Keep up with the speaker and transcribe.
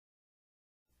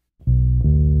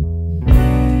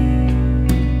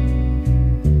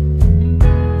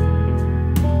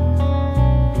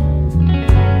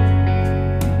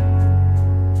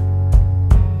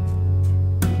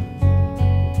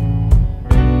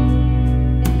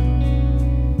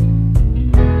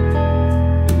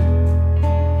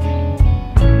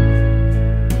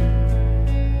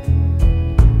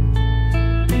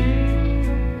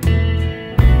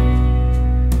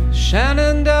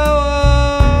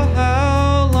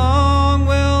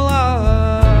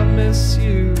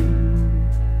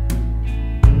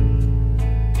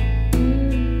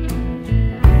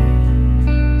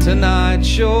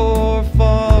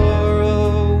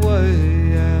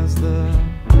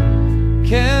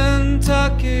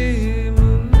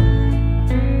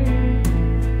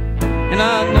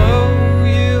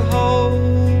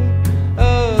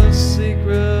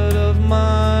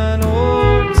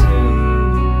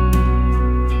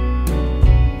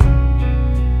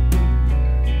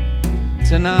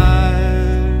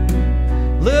Tonight,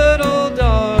 little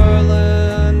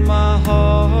darling, my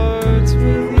heart's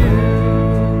with you.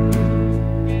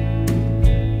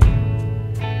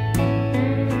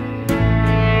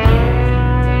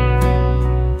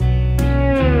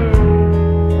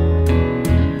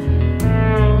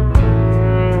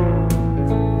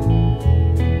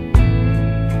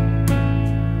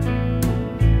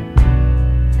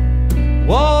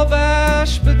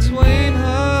 Wabash between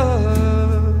us,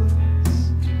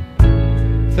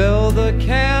 fell the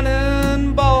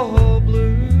cannonball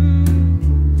blue.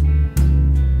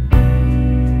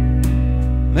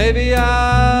 Maybe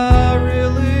I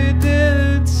really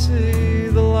did see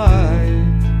the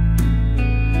light.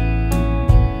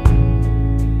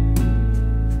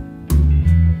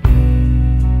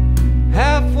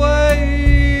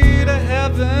 Halfway to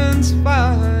heaven's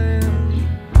fine,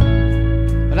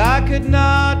 but I could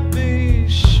not be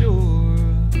sure.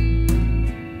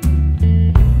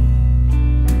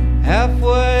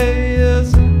 Halfway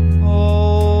isn't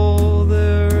all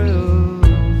there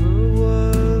ever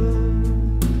was.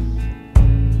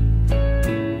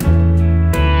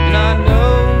 And I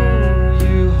know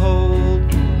you hold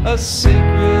a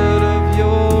secret of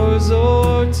yours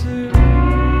or two.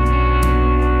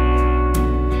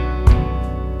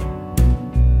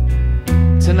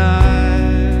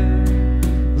 Tonight,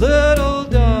 little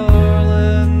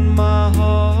darling, my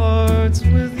heart's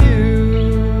with you.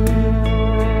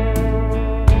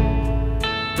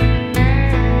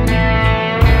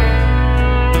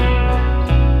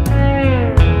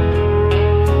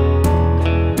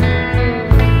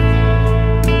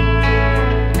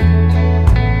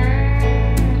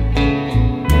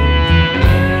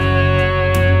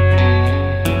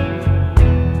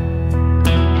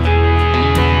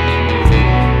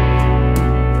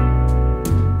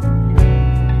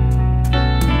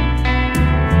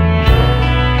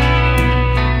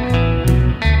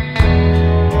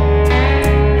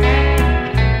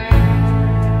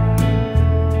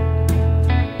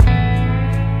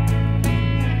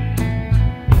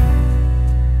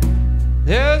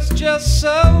 There's just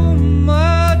so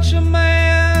much a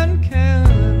man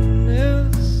can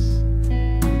miss,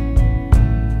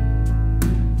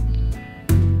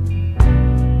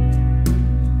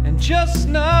 and just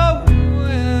know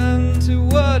into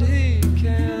what he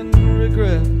can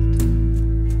regret.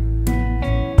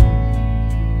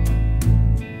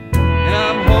 And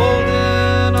I'm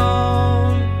holding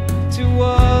on to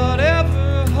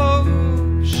whatever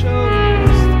hope shows.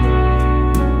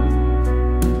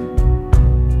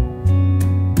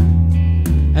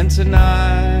 And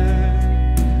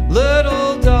tonight,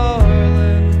 little dog.